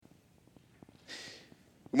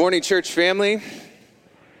Good morning, church family.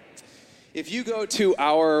 If you go to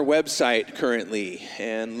our website currently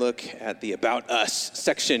and look at the About Us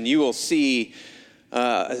section, you will see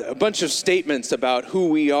a bunch of statements about who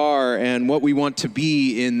we are and what we want to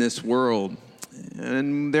be in this world.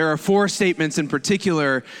 And there are 4 statements in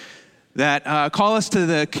particular that call us to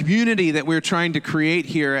the community that we're trying to create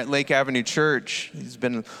here at Lake Avenue Church. These have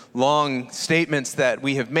been long statements that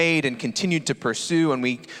we have made and continued to pursue, and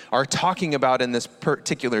we are talking about in this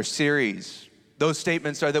particular series. Those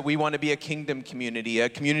statements are that we want to be a kingdom community, a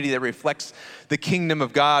community that reflects the kingdom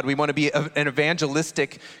of God. We want to be an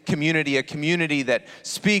evangelistic community, a community that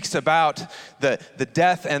speaks about the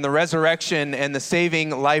death and the resurrection and the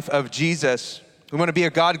saving life of Jesus. We want to be a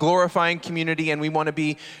God-glorifying community, and we want to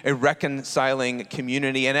be a reconciling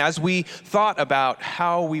community. And as we thought about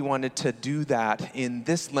how we wanted to do that in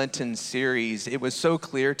this Lenten series, it was so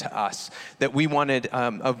clear to us that we wanted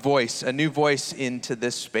a new voice into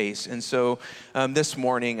this space. And so this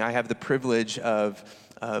morning, I have the privilege of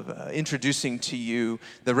introducing to you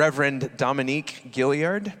the Reverend Dominique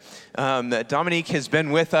Gilliard. Dominique has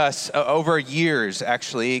been with us over years,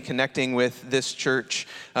 actually, connecting with this church.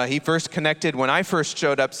 He first connected when I first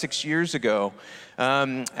showed up 6 years ago.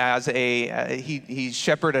 He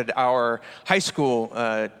shepherded our high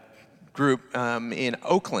school group in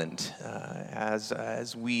Oakland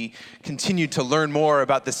as we continued to learn more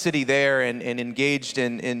about the city there and engaged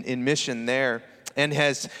in mission there. And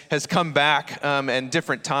has come back at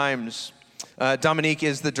different times. Dominique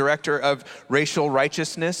is the director of racial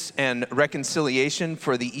righteousness and reconciliation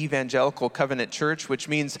for the Evangelical Covenant Church, which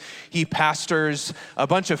means he pastors a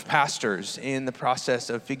bunch of pastors in the process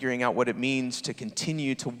of figuring out what it means to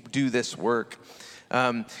continue to do this work.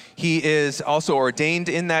 He is also ordained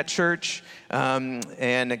in that church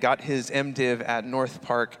and got his MDiv at North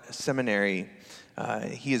Park Seminary.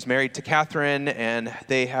 He is married to Catherine, and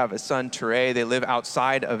they have a son, Teray. They live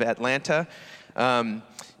outside of Atlanta.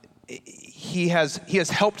 He has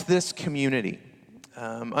helped this community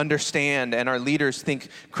understand, and our leaders think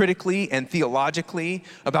critically and theologically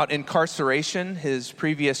about incarceration. His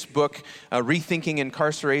previous book, Rethinking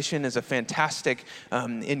Incarceration, is a fantastic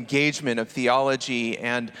engagement of theology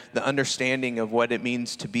and the understanding of what it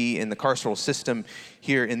means to be in the carceral system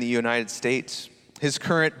here in the United States. His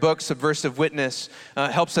current book, Subversive Witness,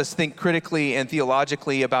 helps us think critically and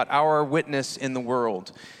theologically about our witness in the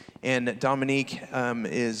world. And Dominique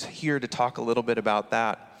is here to talk a little bit about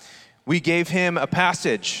that. We gave him a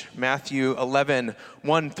passage, Matthew 11,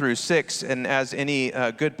 1 through 6. And as any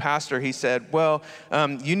good pastor, he said, well,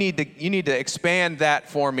 you need to expand that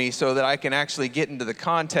for me so that I can actually get into the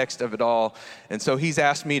context of it all. And so he's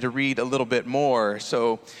asked me to read a little bit more.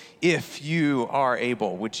 So if you are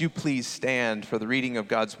able, would you please stand for the reading of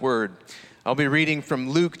God's word? I'll be reading from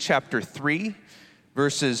Luke chapter 3,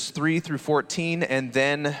 verses 3 through 14, and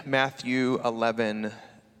then Matthew 11,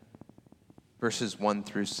 verses 1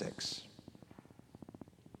 through 6.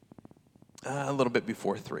 A little bit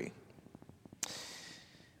before 3.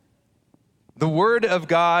 The word of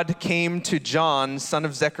God came to John, son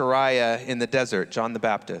of Zechariah, in the desert, John the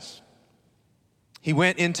Baptist. He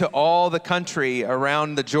went into all the country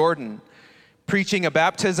around the Jordan, preaching a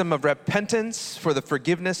baptism of repentance for the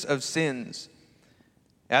forgiveness of sins,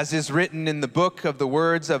 as is written in the book of the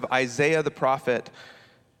words of Isaiah the prophet,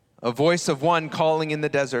 a voice of one calling in the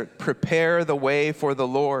desert, prepare the way for the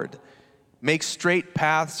Lord, make straight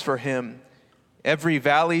paths for him. Every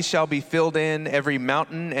valley shall be filled in, every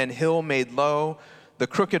mountain and hill made low. The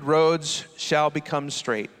crooked roads shall become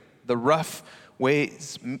straight, the rough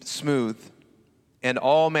ways smooth, and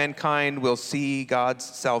all mankind will see God's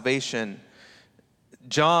salvation.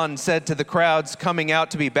 John said to the crowds coming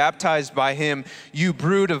out to be baptized by him, you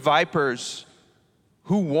brood of vipers,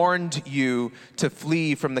 who warned you to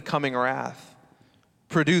flee from the coming wrath?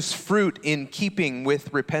 Produce fruit in keeping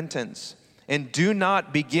with repentance, and do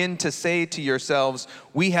not begin to say to yourselves,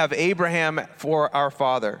 we have Abraham for our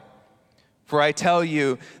father. For I tell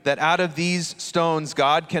you that out of these stones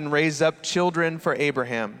God can raise up children for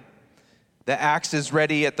Abraham. The axe is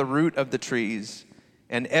ready at the root of the trees,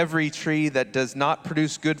 and every tree that does not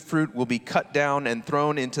produce good fruit will be cut down and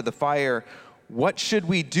thrown into the fire. What should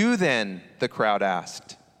we do then? The crowd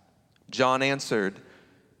asked. John answered,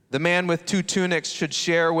 the man with 2 tunics should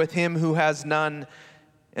share with him who has none,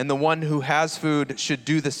 and the one who has food should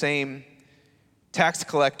do the same. Tax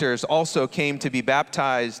collectors also came to be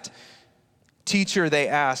baptized. Teacher, they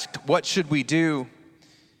asked, what should we do?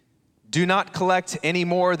 Do not collect any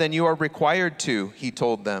more than you are required to, he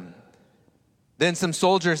told them. Then some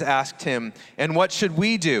soldiers asked him, and what should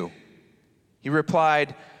we do? He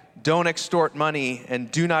replied, don't extort money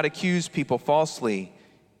and do not accuse people falsely.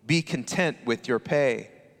 Be content with your pay.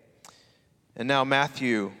 And now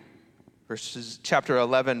Matthew, chapter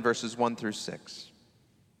 11, verses 1 through 6.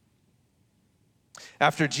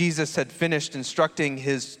 After Jesus had finished instructing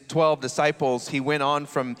his 12 disciples, he went on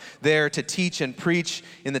from there to teach and preach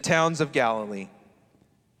in the towns of Galilee.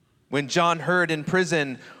 When John heard in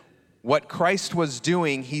prison what Christ was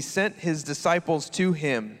doing, he sent his disciples to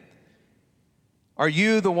him. Are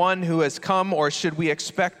you the one who has come, or should we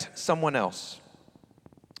expect someone else?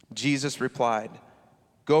 Jesus replied,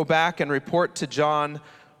 Go back and report to John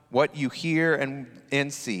what you hear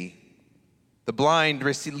and see. The blind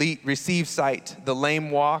receive sight, the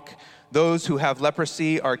lame walk, those who have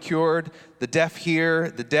leprosy are cured, the deaf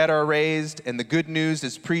hear, the dead are raised, and the good news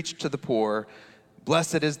is preached to the poor.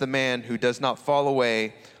 Blessed is the man who does not fall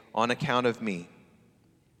away on account of me.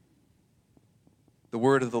 The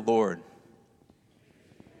word of the Lord.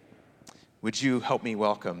 Would you help me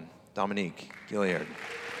welcome Dominique Gilliard?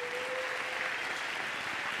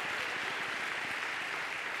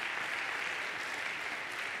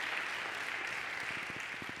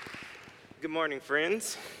 Good morning,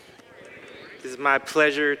 friends. It is my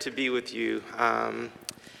pleasure to be with you.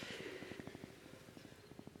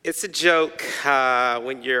 It's a joke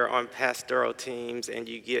when you're on pastoral teams and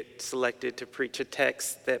you get selected to preach a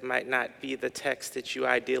text that might not be the text that you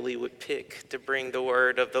ideally would pick to bring the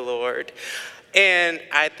word of the Lord. And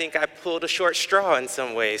I think I pulled a short straw in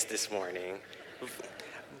some ways this morning.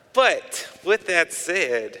 But with that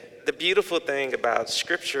said, the beautiful thing about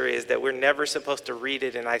Scripture is that we're never supposed to read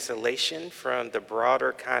it in isolation from the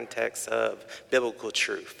broader context of biblical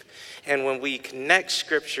truth. And when we connect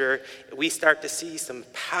Scripture, we start to see some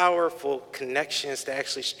powerful connections to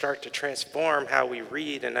actually start to transform how we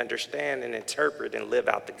read and understand and interpret and live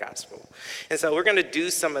out the gospel. And so we're going to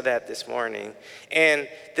do some of that this morning. And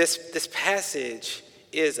this passage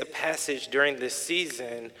is a passage during this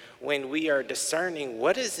season when we are discerning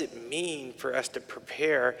what does it mean for us to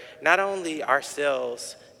prepare not only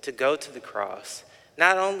ourselves to go to the cross,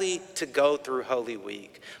 not only to go through Holy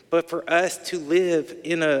Week, but for us to live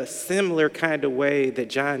in a similar kind of way that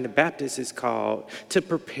John the Baptist is called, to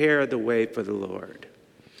prepare the way for the Lord.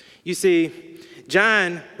 You see,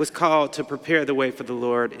 John was called to prepare the way for the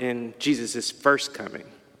Lord in Jesus' first coming,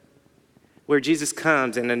 where Jesus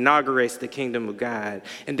comes and inaugurates the kingdom of God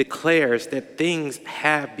and declares that things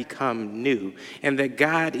have become new and that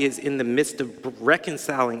God is in the midst of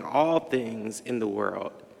reconciling all things in the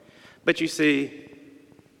world. But you see,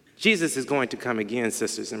 Jesus is going to come again,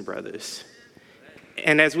 sisters and brothers.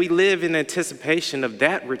 And as we live in anticipation of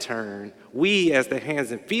that return, we as the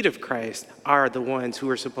hands and feet of Christ are the ones who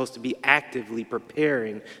are supposed to be actively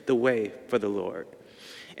preparing the way for the Lord.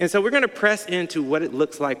 And so we're going to press into what it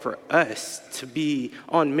looks like for us to be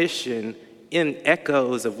on mission in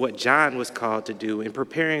echoes of what John was called to do in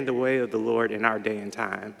preparing the way of the Lord in our day and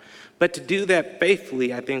time. But to do that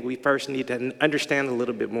faithfully, I think we first need to understand a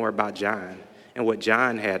little bit more about John and what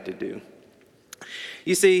John had to do.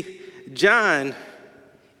 You see, John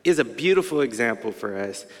is a beautiful example for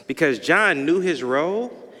us because John knew his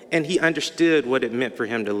role and he understood what it meant for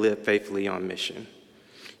him to live faithfully on mission.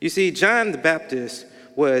 You see, John the Baptist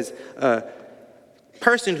was a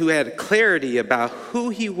person who had clarity about who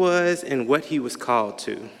he was and what he was called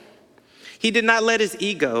to. He did not let his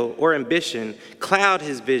ego or ambition cloud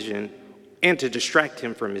his vision and to distract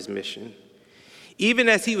him from his mission. Even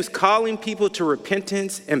as he was calling people to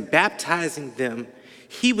repentance and baptizing them,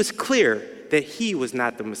 he was clear that he was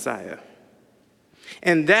not the Messiah.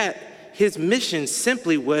 And that his mission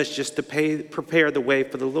simply was just to prepare the way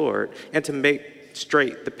for the Lord and to make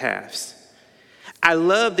straight the paths. I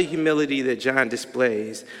love the humility that John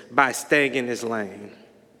displays by staying in his lane.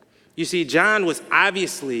 You see, John was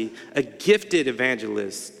obviously a gifted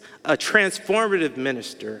evangelist, a transformative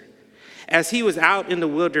minister. As he was out in the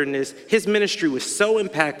wilderness, his ministry was so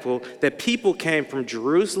impactful that people came from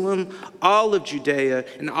Jerusalem, all of Judea,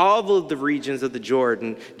 and all of the regions of the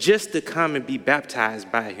Jordan just to come and be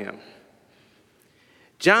baptized by him.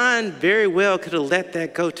 John very well could have let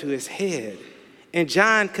that go to his head. And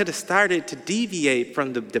John could have started to deviate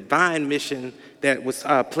from the divine mission that was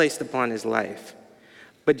placed upon his life.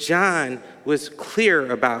 But John was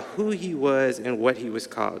clear about who he was and what he was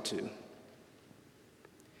called to.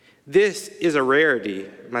 This is a rarity,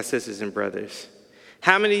 my sisters and brothers.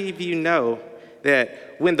 How many of you know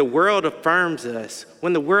that when the world affirms us,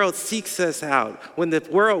 when the world seeks us out, when the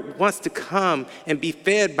world wants to come and be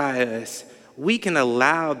fed by us, we can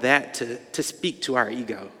allow that to speak to our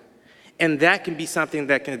ego? And that can be something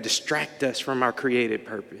that can distract us from our created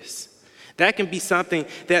purpose. That can be something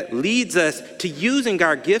that leads us to using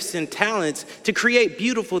our gifts and talents to create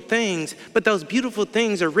beautiful things, but those beautiful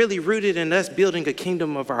things are really rooted in us building a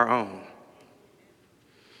kingdom of our own.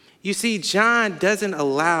 You see, John doesn't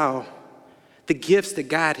allow the gifts that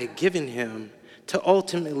God had given him to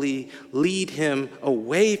ultimately lead him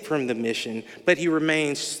away from the mission, but he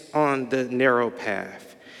remains on the narrow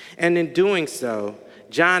path. And in doing so,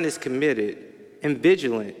 John is committed and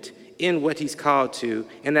vigilant in what he's called to,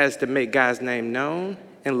 and that is to make God's name known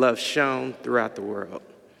and love shown throughout the world.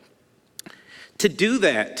 To do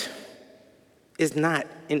that is not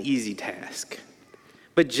an easy task,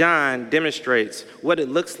 but John demonstrates what it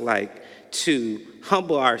looks like to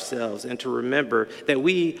humble ourselves and to remember that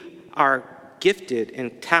we are gifted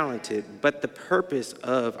and talented, but the purpose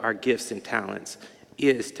of our gifts and talents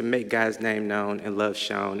is to make God's name known and love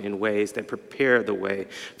shown in ways that prepare the way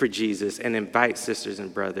for Jesus and invite sisters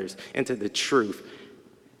and brothers into the truth.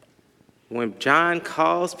 When John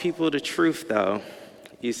calls people to truth, though,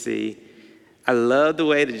 you see, I love the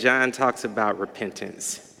way that John talks about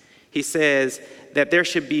repentance. He says that there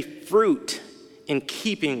should be fruit in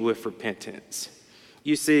keeping with repentance.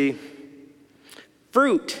 You see,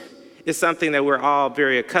 fruit is something that we're all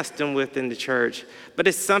very accustomed with in the church, but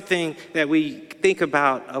it's something that we think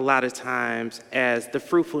about a lot of times as the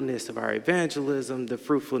fruitfulness of our evangelism, the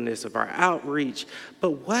fruitfulness of our outreach.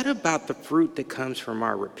 But what about the fruit that comes from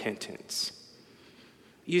our repentance?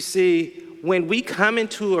 You see, when we come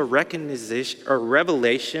into a recognition or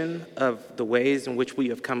revelation of the ways in which we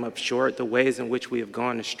have come up short, the ways in which we have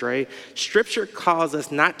gone astray, Scripture calls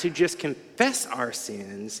us not to just confess our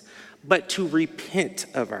sins, but to repent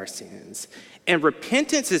of our sins. And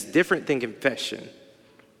repentance is different than confession.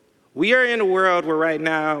 We are in a world where right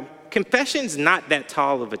now, confession's not that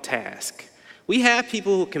tall of a task. We have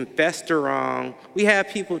people who confess to wrong. We have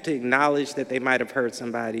people to acknowledge that they might have hurt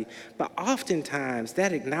somebody. But oftentimes,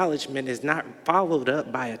 that acknowledgement is not followed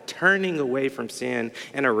up by a turning away from sin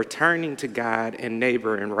and a returning to God and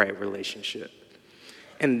neighbor and right relationship.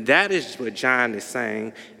 And that is what John is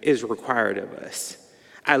saying is required of us.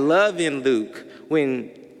 I love in Luke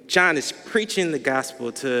when John is preaching the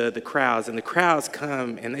gospel to the crowds, and the crowds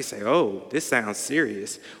come and they say, oh, this sounds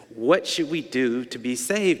serious. What should we do to be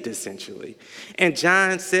saved, essentially? And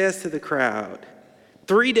John says to the crowd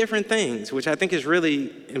 3 different things, which I think is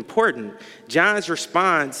really important. John's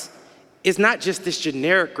response is not just this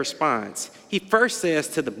generic response. He first says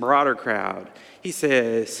to the broader crowd, he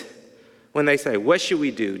says, when they say, what should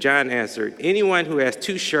we do? John answered, anyone who has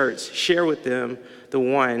 2 shirts, share with them the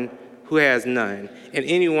one who has none, and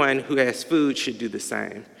anyone who has food should do the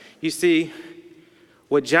same. You see,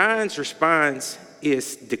 what John's response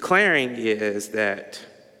is declaring is that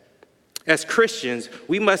as Christians,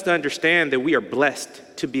 we must understand that we are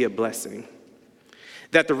blessed to be a blessing,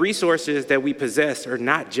 that the resources that we possess are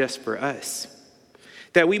not just for us,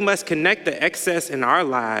 that we must connect the excess in our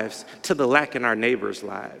lives to the lack in our neighbors'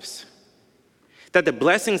 lives, that the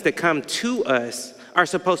blessings that come to us are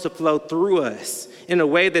supposed to flow through us in a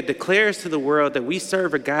way that declares to the world that we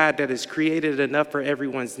serve a God that has created enough for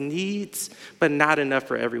everyone's needs, but not enough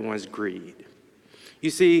for everyone's greed. You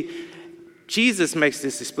see, Jesus makes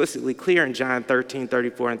this explicitly clear in John 13,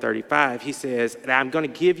 34, and 35. He says, I'm going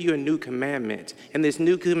to give you a new commandment, and this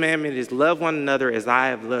new commandment is love one another as I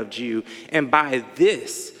have loved you, and by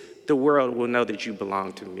this, the world will know that you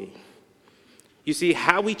belong to me. You see,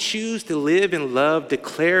 how we choose to live and love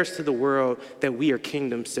declares to the world that we are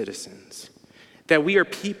kingdom citizens, that we are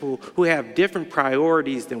people who have different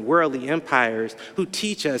priorities than worldly empires, who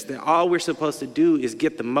teach us that all we're supposed to do is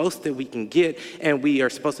get the most that we can get, and we are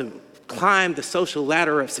supposed to climb the social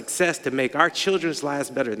ladder of success to make our children's lives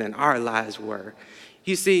better than our lives were.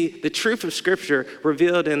 You see, the truth of Scripture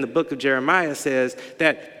revealed in the book of Jeremiah says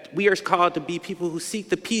that we are called to be people who seek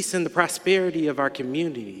the peace and the prosperity of our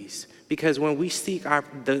communities. Because when we seek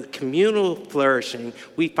the communal flourishing,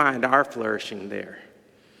 we find our flourishing there.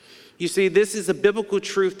 You see, this is a biblical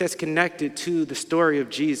truth that's connected to the story of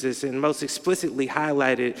Jesus and most explicitly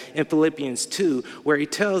highlighted in Philippians 2, where he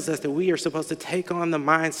tells us that we are supposed to take on the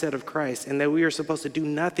mindset of Christ and that we are supposed to do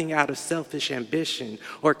nothing out of selfish ambition,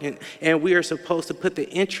 and we are supposed to put the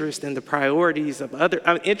interest and the priorities of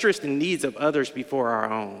interest and needs of others before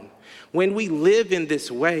our own. When we live in this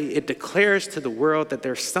way, it declares to the world that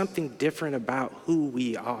there's something different about who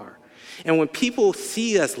we are. And when people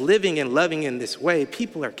see us living and loving in this way,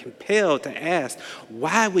 people are compelled to ask,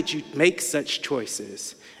 why would you make such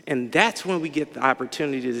choices? And that's when we get the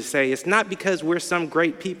opportunity to say, it's not because we're some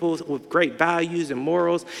great people with great values and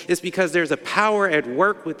morals. It's because there's a power at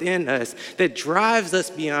work within us that drives us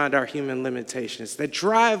beyond our human limitations, that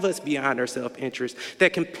drive us beyond our self-interest,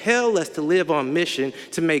 that compel us to live on mission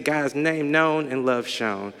to make God's name known and love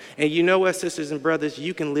shown. And you know what, sisters and brothers?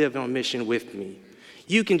 You can live on mission with me.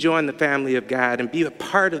 You can join the family of God and be a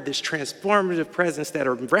part of this transformative presence that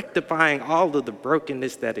are rectifying all of the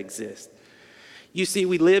brokenness that exists. You see,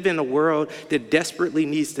 we live in a world that desperately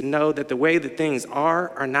needs to know that the way that things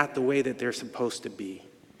are not the way that they're supposed to be.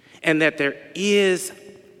 And that there is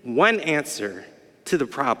one answer to the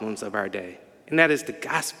problems of our day. And that is the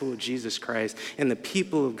gospel of Jesus Christ and the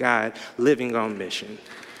people of God living on mission.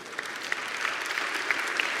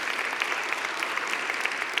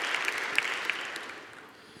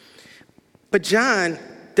 But John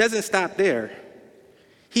doesn't stop there.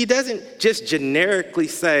 He doesn't just generically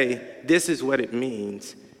say, this is what it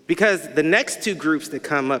means, because the next two groups that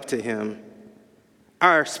come up to him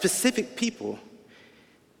are specific people.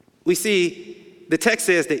 We see the text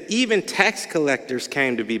says that even tax collectors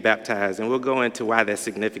came to be baptized, and we'll go into why that's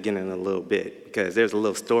significant in a little bit, because there's a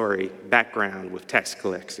little story background with tax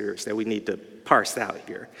collectors that we need to parse out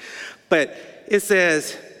here. But it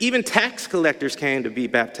says, even tax collectors came to be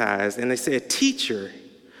baptized, and they said, "Teacher,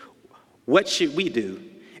 what should we do?"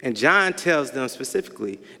 And John tells them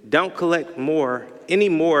specifically, don't collect any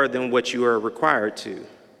more than what you are required to.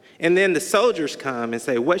 And then the soldiers come and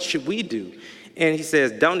say, what should we do? And he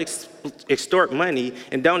says, don't extort money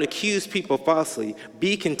and don't accuse people falsely.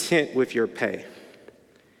 Be content with your pay.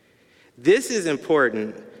 This is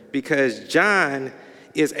important because John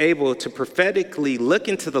is able to prophetically look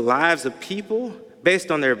into the lives of people based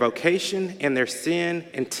on their vocation and their sin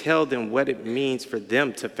and tell them what it means for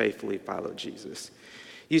them to faithfully follow Jesus.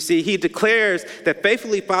 You see, he declares that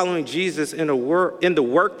faithfully following Jesus in the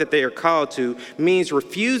work that they are called to means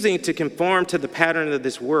refusing to conform to the pattern of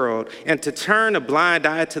this world and to turn a blind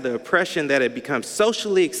eye to the oppression that had become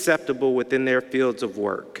socially acceptable within their fields of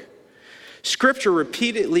work. Scripture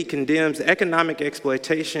repeatedly condemns economic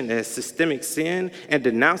exploitation as systemic sin and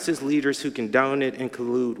denounces leaders who condone it and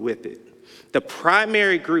collude with it. The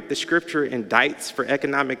primary group the Scripture indicts for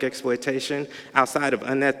economic exploitation outside of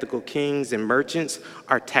unethical kings and merchants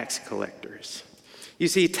are tax collectors. You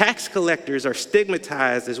see, tax collectors are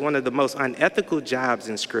stigmatized as one of the most unethical jobs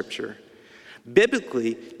in Scripture.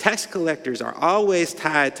 Biblically, tax collectors are always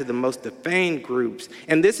tied to the most defamed groups,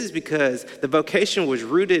 and this is because the vocation was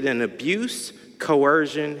rooted in abuse,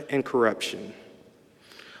 coercion, and corruption.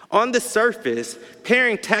 On the surface,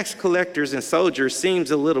 pairing tax collectors and soldiers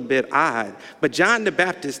seems a little bit odd, but John the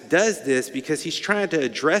Baptist does this because he's trying to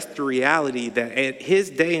address the reality that at his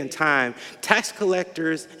day and time, tax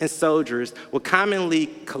collectors and soldiers would commonly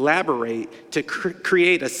collaborate to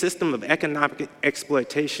create a system of economic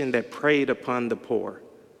exploitation that preyed upon the poor.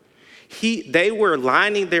 They were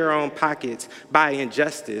lining their own pockets by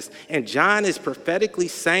injustice, and John is prophetically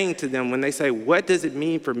saying to them when they say, what does it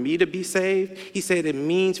mean for me to be saved? He said it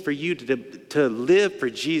means for you to live for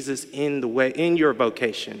Jesus in your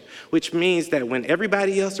vocation, which means that when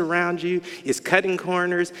everybody else around you is cutting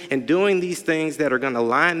corners and doing these things that are going to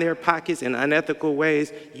line their pockets in unethical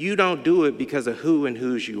ways, you don't do it because of who and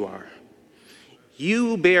whose you are.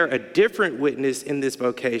 You bear a different witness in this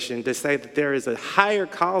vocation to say that there is a higher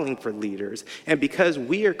calling for leaders. And because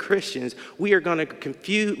we are Christians, we are going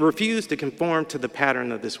to refuse to conform to the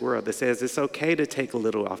pattern of this world that says it's okay to take a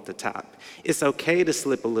little off the top. It's okay to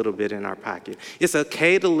slip a little bit in our pocket. It's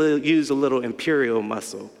okay to use a little imperial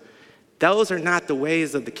muscle. Those are not the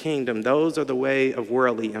ways of the kingdom. Those are the way of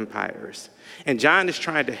worldly empires. And John is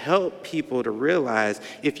trying to help people to realize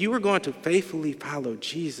if you are going to faithfully follow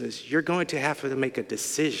Jesus, you're going to have to make a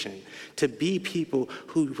decision to be people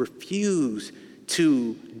who refuse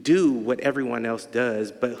to do what everyone else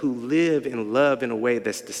does, but who live and love in a way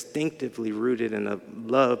that's distinctively rooted in the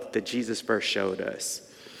love that Jesus first showed us.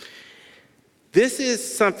 This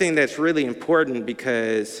is something that's really important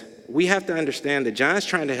because we have to understand that John's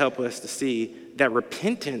trying to help us to see that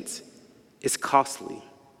repentance is costly.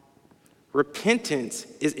 Repentance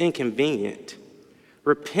is inconvenient.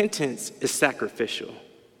 Repentance is sacrificial.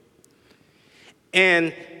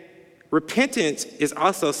 And repentance is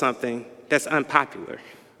also something that's unpopular.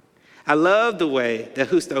 I love the way that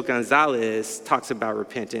Justo Gonzalez talks about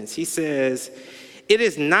repentance. He says, it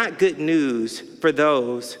is not good news for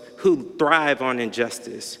those who thrive on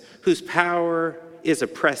injustice, whose power is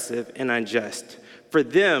oppressive and unjust. For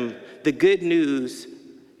them, the good news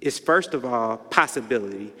is, first of all,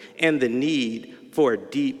 possibility and the need for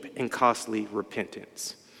deep and costly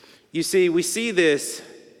repentance. You see, we see this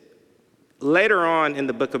later on in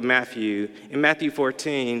the book of Matthew, in Matthew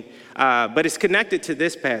 14, but it's connected to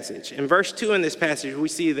this passage. In verse 2 in this passage, we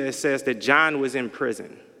see that it says that John was in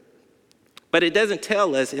prison. But it doesn't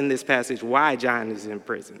tell us in this passage why John is in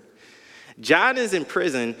prison. John is in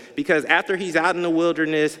prison because after he's out in the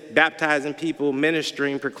wilderness, baptizing people,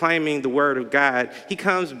 ministering, proclaiming the word of God, he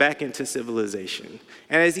comes back into civilization.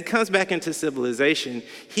 And as he comes back into civilization,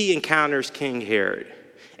 he encounters King Herod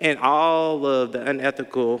and all of the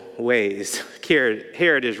unethical ways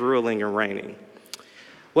Herod is ruling and reigning.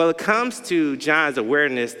 Well, it comes to John's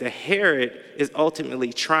awareness that Herod is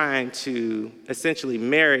ultimately trying to essentially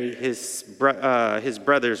marry his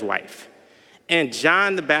brother's wife. And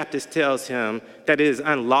John the Baptist tells him that it is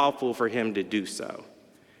unlawful for him to do so.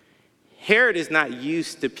 Herod is not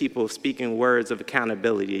used to people speaking words of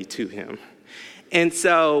accountability to him. And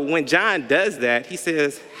so when John does that, he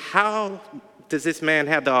says, how does this man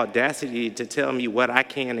have the audacity to tell me what I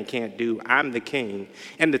can and can't do? I'm the king.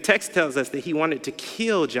 And the text tells us that he wanted to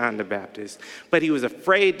kill John the Baptist, but he was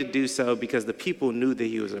afraid to do so because the people knew that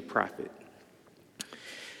he was a prophet.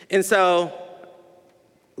 And so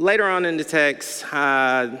later on in the text,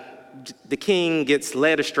 the king gets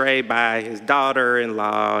led astray by his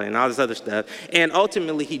daughter-in-law and all this other stuff. And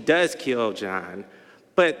ultimately, he does kill John.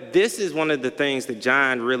 But this is one of the things that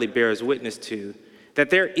John really bears witness to, that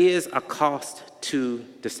there is a cost to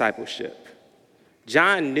discipleship.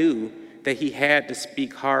 John knew that he had to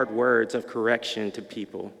speak hard words of correction to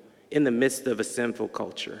people in the midst of a sinful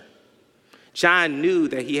culture. John knew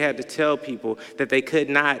that he had to tell people that they could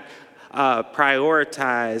not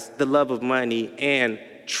prioritize the love of money and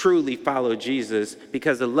truly follow Jesus,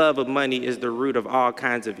 because the love of money is the root of all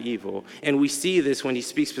kinds of evil. And we see this when he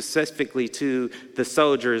speaks specifically to the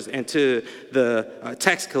soldiers and to the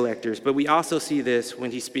tax collectors, but we also see this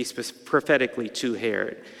when he speaks prophetically to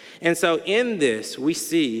Herod. And so in this, we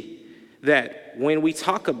see that when we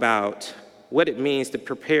talk about what it means to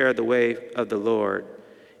prepare the way of the Lord,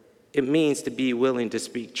 it means to be willing to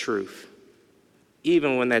speak truth,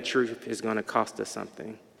 even when that truth is going to cost us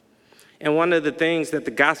something. And one of the things that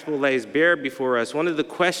the gospel lays bare before us, one of the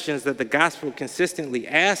questions that the gospel consistently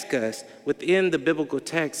asks us within the biblical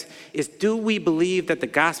text is, do we believe that the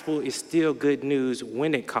gospel is still good news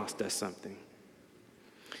when it costs us something?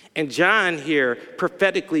 And John here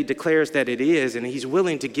prophetically declares that it is, and he's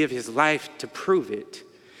willing to give his life to prove it.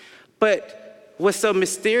 But what's so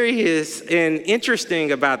mysterious and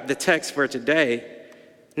interesting about the text for today,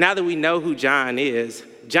 now that we know who John is,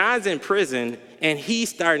 John's in prison, and he's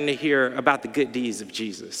starting to hear about the good deeds of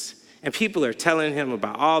Jesus. And people are telling him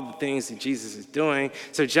about all the things that Jesus is doing.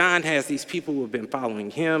 So John has these people who have been following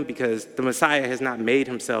him because the Messiah has not made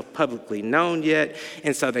himself publicly known yet.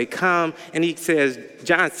 And so they come, and he says,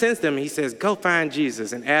 John sends them, and he says, go find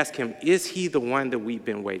Jesus and ask him, is he the one that we've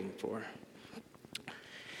been waiting for?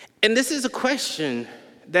 And this is a question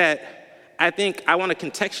that I think I want to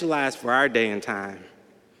contextualize for our day and time.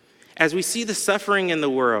 As we see the suffering in the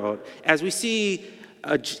world, as we see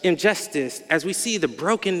injustice, as we see the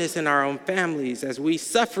brokenness in our own families, as we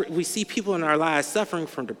see people in our lives suffering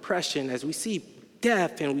from depression, as we see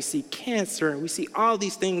death and we see cancer and we see all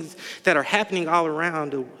these things that are happening all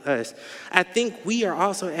around us, I think we are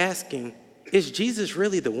also asking, is Jesus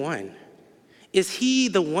really the one? Is he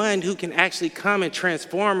the one who can actually come and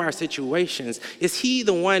transform our situations? Is he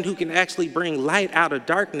the one who can actually bring light out of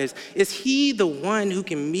darkness? Is he the one who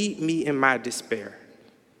can meet me in my despair?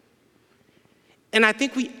 And I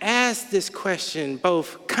think we ask this question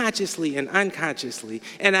both consciously and unconsciously.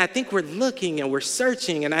 And I think we're looking and we're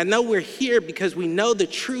searching. And I know we're here because we know the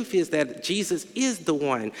truth is that Jesus is the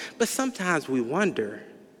one. But sometimes we wonder.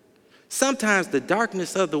 Sometimes the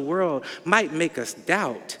darkness of the world might make us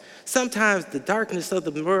doubt. Sometimes the darkness of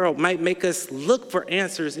the world might make us look for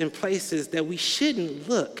answers in places that we shouldn't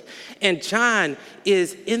look. And John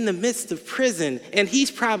is in the midst of prison, and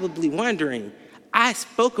he's probably wondering, I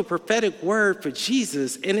spoke a prophetic word for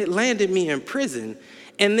Jesus, and it landed me in prison.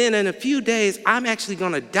 And then in a few days, I'm actually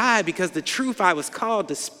going to die because the truth I was called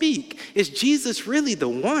to speak. Is Jesus really the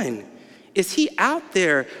one? Is he out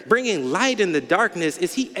there bringing light in the darkness?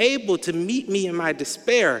 Is he able to meet me in my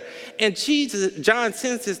despair? And John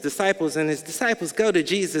sends his disciples, and his disciples go to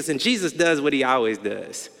Jesus, and Jesus does what he always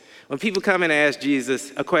does. When people come and ask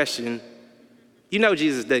Jesus a question, you know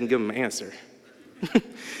Jesus doesn't give them an answer.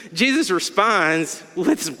 Jesus responds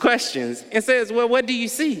with some questions and says, well, what do you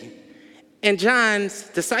see? And John's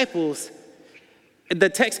disciples the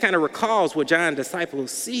text kind of recalls what John's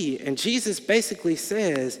disciples see, and Jesus basically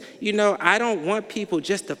says, I don't want people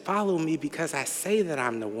just to follow me because I say that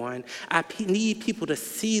I'm the one. I need people to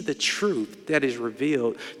see the truth that is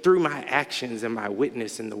revealed through my actions and my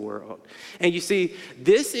witness in the world. And you see,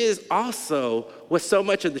 this is also what so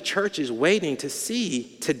much of the church is waiting to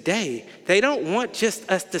see today. They don't want just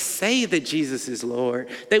us to say that Jesus is Lord.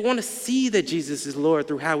 They want to see that Jesus is Lord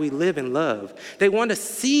through how we live and love. They want to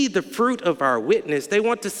see the fruit of our witness. They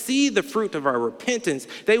want to see the fruit of our repentance.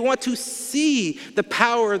 They want to see the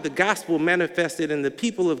power of the gospel manifested in the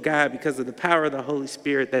people of God because of the power of the Holy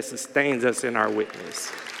Spirit that sustains us in our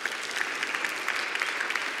witness.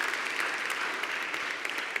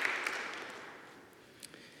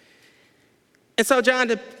 And so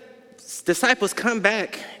John's disciples come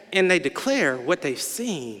back and they declare what they've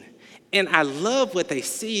seen. And I love what they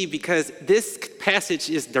see because this passage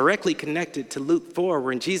is directly connected to Luke 4,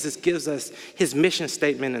 when Jesus gives us his mission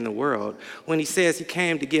statement in the world, when he says he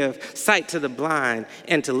came to give sight to the blind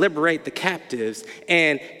and to liberate the captives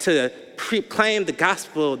and to proclaim the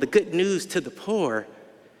gospel, the good news to the poor.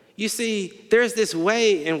 You see, there's this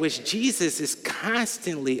way in which Jesus is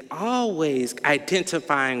constantly, always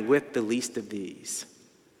identifying with the least of these.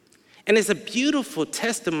 And it's a beautiful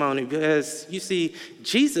testimony because, you see,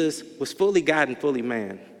 Jesus was fully God and fully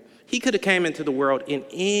man. He could have came into the world in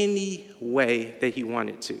any way that he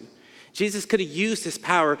wanted to. Jesus could have used his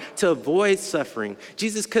power to avoid suffering.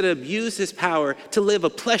 Jesus could have used his power to live a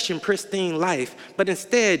plush and pristine life. But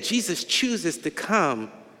instead, Jesus chooses to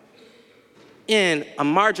come in a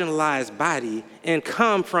marginalized body and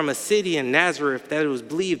come from a city in Nazareth that it was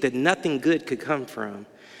believed that nothing good could come from.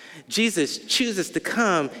 Jesus chooses to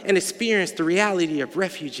come and experience the reality of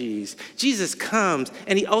refugees. Jesus comes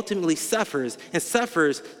and he ultimately suffers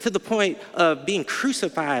to the point of being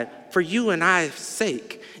crucified for you and I's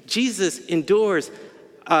sake. Jesus endures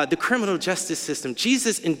the criminal justice system.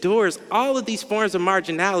 Jesus endures all of these forms of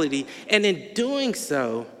marginality, and in doing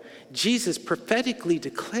so, Jesus prophetically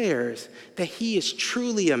declares that he is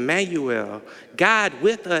truly Emmanuel, God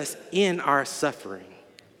with us in our suffering.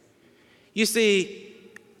 You see,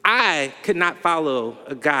 I could not follow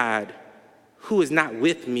a God who is not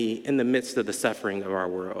with me in the midst of the suffering of our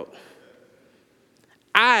world.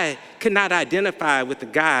 I could not identify with a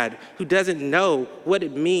God who doesn't know what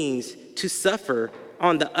it means to suffer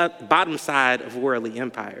on the bottom side of worldly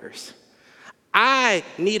empires. I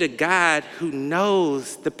need a God who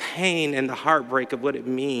knows the pain and the heartbreak of what it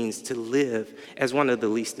means to live as one of the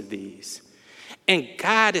least of these. And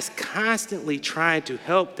God is constantly trying to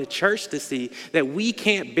help the church to see that we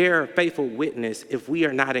can't bear a faithful witness if we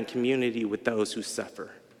are not in community with those who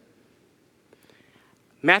suffer.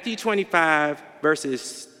 Matthew 25,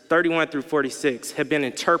 verses 31 through 46 have been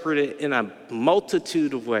interpreted in a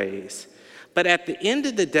multitude of ways. But at the end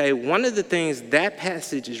of the day, one of the things that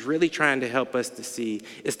passage is really trying to help us to see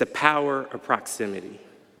is the power of proximity.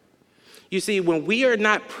 You see, when we are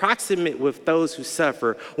not proximate with those who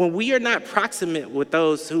suffer, when we are not proximate with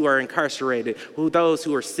those who are incarcerated, with those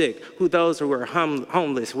who are sick, with those who are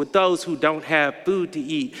homeless, with those who don't have food to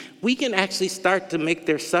eat, we can actually start to make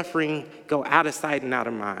their suffering go out of sight and out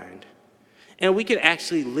of mind. And we can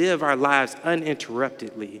actually live our lives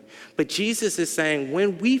uninterruptedly. But Jesus is saying,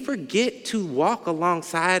 when we forget to walk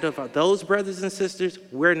alongside of those brothers and sisters,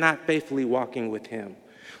 we're not faithfully walking with him.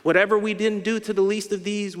 Whatever we didn't do to the least of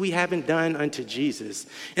these, we haven't done unto Jesus.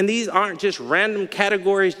 And these aren't just random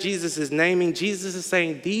categories Jesus is naming. Jesus is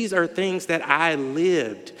saying, these are things that I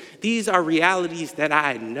lived. These are realities that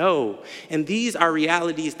I know. And these are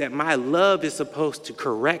realities that my love is supposed to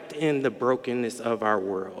correct in the brokenness of our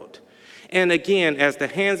world. And again, as the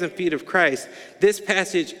hands and feet of Christ, this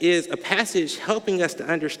passage is a passage helping us to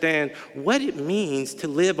understand what it means to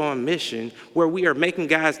live on mission, where we are making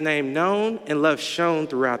God's name known and love shown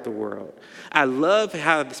throughout the world. I love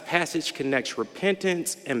how this passage connects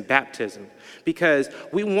repentance and baptism, because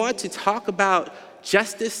we want to talk about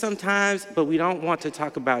justice sometimes, but we don't want to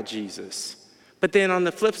talk about Jesus. But then on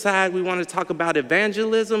the flip side, we want to talk about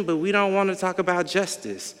evangelism, but we don't want to talk about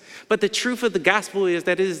justice. But the truth of the gospel is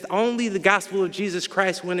that it is only the gospel of Jesus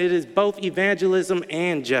Christ when it is both evangelism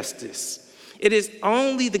and justice. It is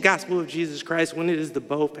only the gospel of Jesus Christ when it is the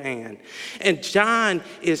both and. And John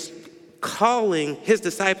is calling his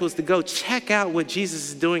disciples to go check out what Jesus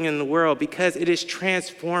is doing in the world, because it is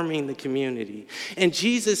transforming the community. And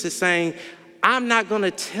Jesus is saying, I'm not going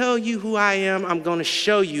to tell you who I am. I'm going to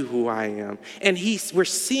show you who I am. And we're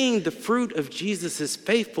seeing the fruit of Jesus'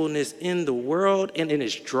 faithfulness in the world, and it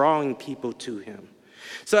is drawing people to him.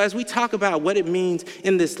 So as we talk about what it means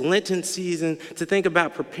in this Lenten season to think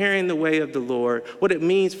about preparing the way of the Lord, what it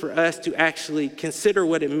means for us to actually consider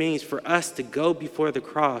what it means for us to go before the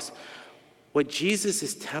cross, what Jesus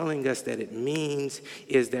is telling us that it means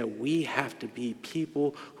is that we have to be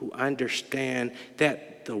people who understand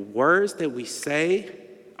that the words that we say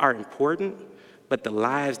are important, but the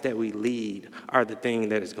lives that we lead are the thing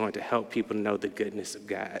that is going to help people know the goodness of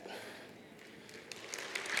God.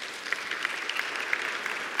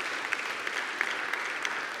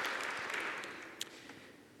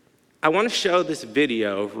 I want to show this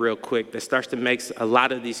video real quick that starts to make a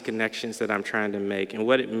lot of these connections that I'm trying to make and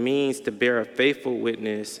what it means to bear a faithful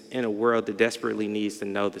witness in a world that desperately needs to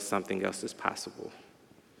know that something else is possible.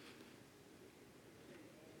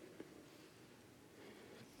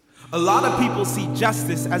 A lot of people see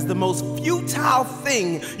justice as the most futile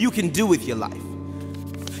thing you can do with your life.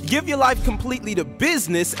 Give your life completely to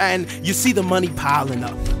business and you see the money piling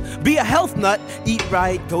up. Be a health nut, eat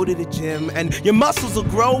right, go to the gym, and your muscles will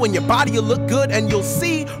grow and your body will look good and you'll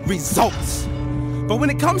see results. But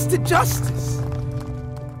when it comes to justice,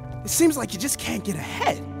 it seems like you just can't get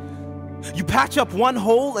ahead. You patch up one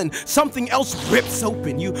hole and something else rips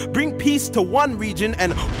open. You bring peace to one region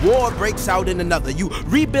and war breaks out in another. You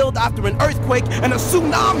rebuild after an earthquake and a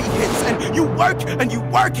tsunami hits. And you work and you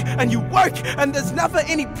work and you work and there's never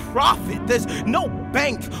any profit. There's no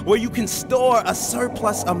bank where you can store a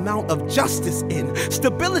surplus amount of justice in.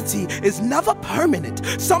 Stability is never permanent.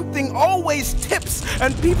 Something always tips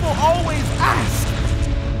and people always ask,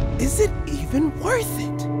 is it even worth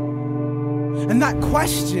it? And that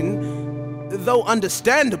question, though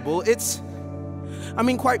understandable,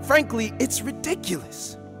 quite frankly, it's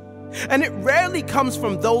ridiculous. And it rarely comes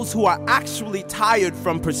from those who are actually tired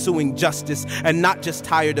from pursuing justice and not just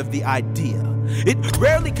tired of the idea. It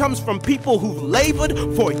rarely comes from people who've labored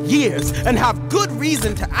for years and have good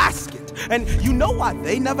reason to ask it. And you know why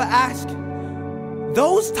they never ask?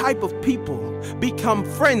 Those type of people become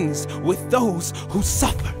friends with those who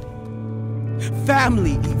suffer.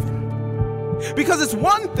 Family even. Because it's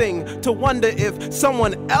one thing to wonder if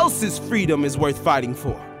someone else's freedom is worth fighting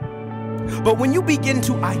for. But when you begin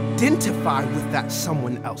to identify with that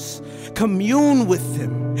someone else, commune with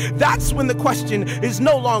them, that's when the question is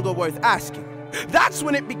no longer worth asking. That's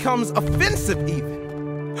when it becomes offensive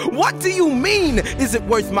even. What do you mean, is it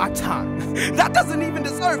worth my time? That doesn't even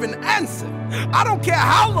deserve an answer. I don't care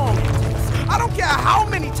how long it takes. I don't care how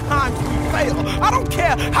many times we fail. I don't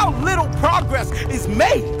care how little progress is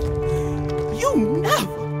made. You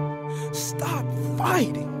never stop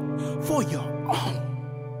fighting for your own.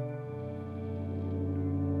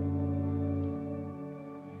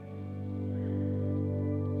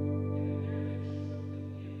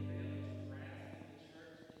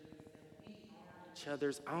 Each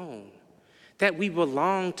other's own. That we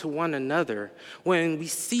belong to one another. When we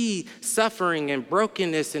see suffering and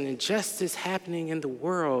brokenness and injustice happening in the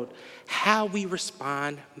world, how we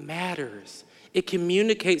respond matters. It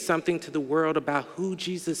communicates something to the world about who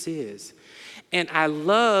Jesus is. And I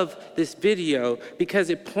love this video because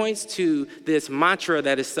it points to this mantra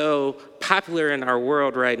that is so popular in our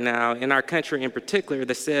world right now, in our country in particular,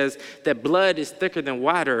 that says that blood is thicker than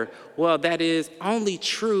water. Well, that is only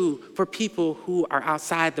true for people who are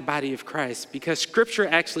outside the body of Christ, because Scripture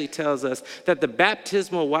actually tells us that the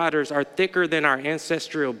baptismal waters are thicker than our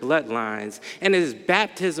ancestral bloodlines. And it is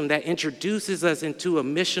baptism that introduces us into a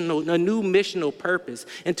new missional purpose,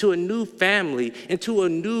 into a new family, into a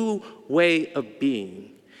new way of being.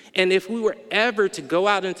 And if we were ever to go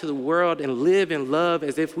out into the world and live and love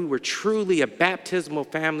as if we were truly a baptismal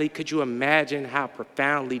family, could you imagine how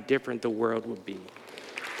profoundly different the world would be?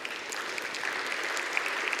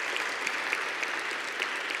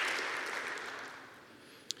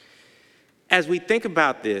 As we think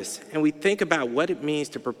about this and we think about what it means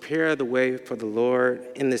to prepare the way for the Lord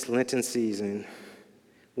in this Lenten season,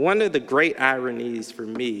 one of the great ironies for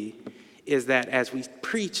me is that as we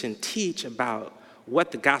preach and teach about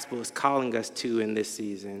what the gospel is calling us to in this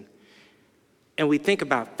season, and we think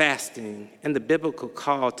about fasting and the biblical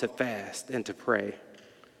call to fast and to pray,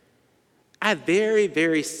 I very,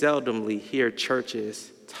 very seldomly hear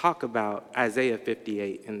churches talk about Isaiah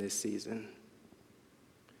 58 in this season.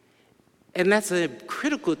 And that's a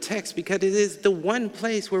critical text because it is the one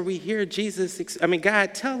place where we hear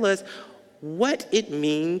God tell us what it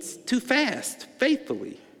means to fast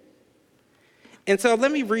faithfully. And so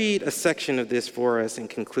let me read a section of this for us in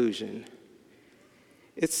conclusion.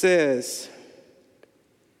 It says,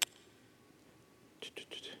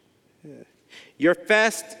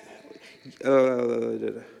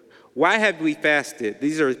 Why have we fasted?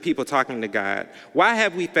 These are people talking to God. Why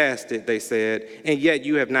have we fasted, they said, and yet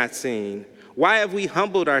you have not seen? Why have we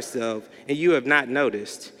humbled ourselves and you have not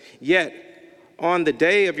noticed? Yet on the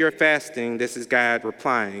day of your fasting, this is God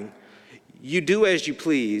replying, you do as you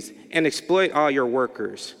please and exploit all your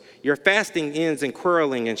workers. Your fasting ends in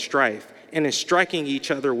quarreling and strife and in striking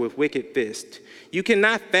each other with wicked fists. You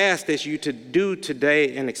cannot fast as you do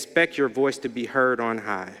today and expect your voice to be heard on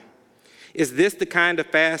high. Is this the kind of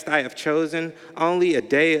fast I have chosen? Only a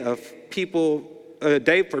day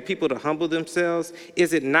for people to humble themselves?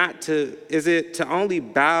 Is it to only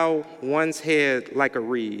bow one's head like a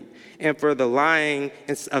reed, and for the lying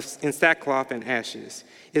in sackcloth and ashes?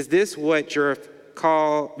 Is this what you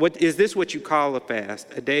call a fast,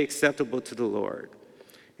 a day acceptable to the Lord?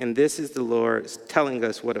 And this is the Lord telling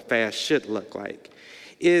us what a fast should look like.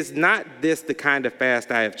 Is not this the kind of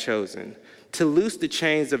fast I have chosen? To loose the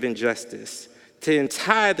chains of injustice, to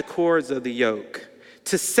untie the cords of the yoke,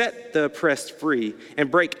 to set the oppressed free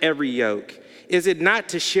and break every yoke? Is it not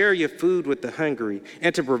to share your food with the hungry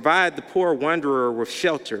and to provide the poor wanderer with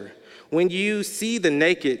shelter? When you see the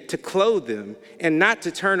naked, to clothe them and not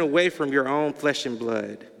to turn away from your own flesh and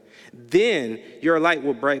blood? Then your light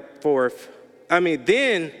will break forth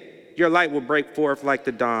like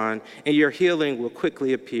the dawn, and your healing will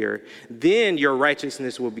quickly appear. Then your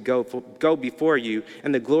righteousness will go before you,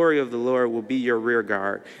 and the glory of the Lord will be your rear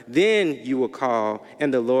guard. Then you will call,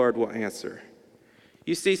 and the Lord will answer.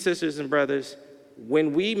 You see, sisters and brothers,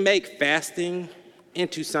 when we make fasting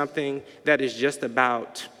into something that is just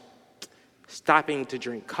about stopping to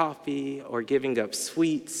drink coffee or giving up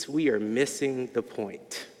sweets, we are missing the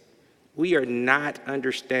point. We are not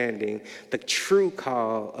understanding the true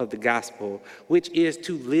call of the gospel, which is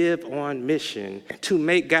to live on mission, to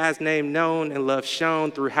make God's name known and love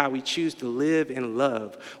shown through how we choose to live in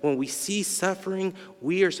love. When we see suffering,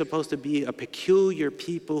 we are supposed to be a peculiar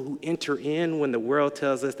people who enter in when the world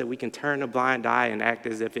tells us that we can turn a blind eye and act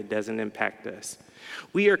as if it doesn't impact us.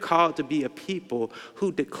 We are called to be a people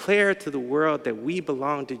who declare to the world that we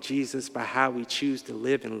belong to Jesus by how we choose to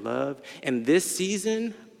live in love. And this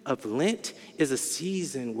season of Lent is a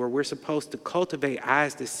season where we're supposed to cultivate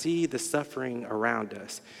eyes to see the suffering around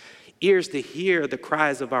us, ears to hear the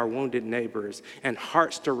cries of our wounded neighbors, and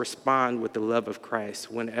hearts to respond with the love of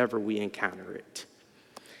Christ whenever we encounter it.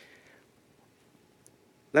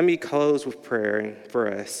 Let me close with prayer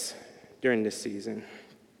for us during this season.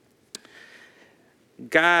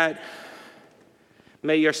 God,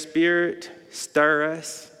 may your Spirit stir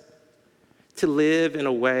us to live in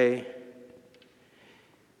a way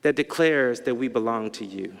that declares that we belong to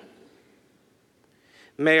you.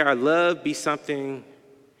 May our love be something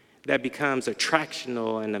that becomes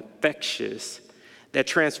attractional and infectious, that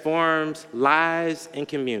transforms lives and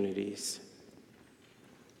communities.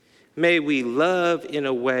 May we love in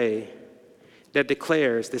a way that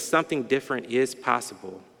declares that something different is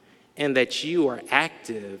possible and that you are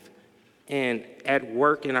active and at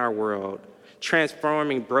work in our world,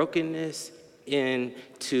 transforming brokenness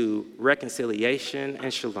into reconciliation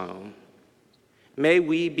and shalom. May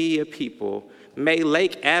we be a people, may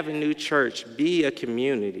Lake Avenue Church be a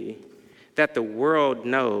community that the world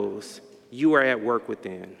knows you are at work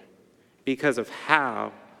within because of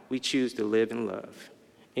how we choose to live in love.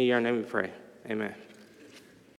 In your name we pray, amen.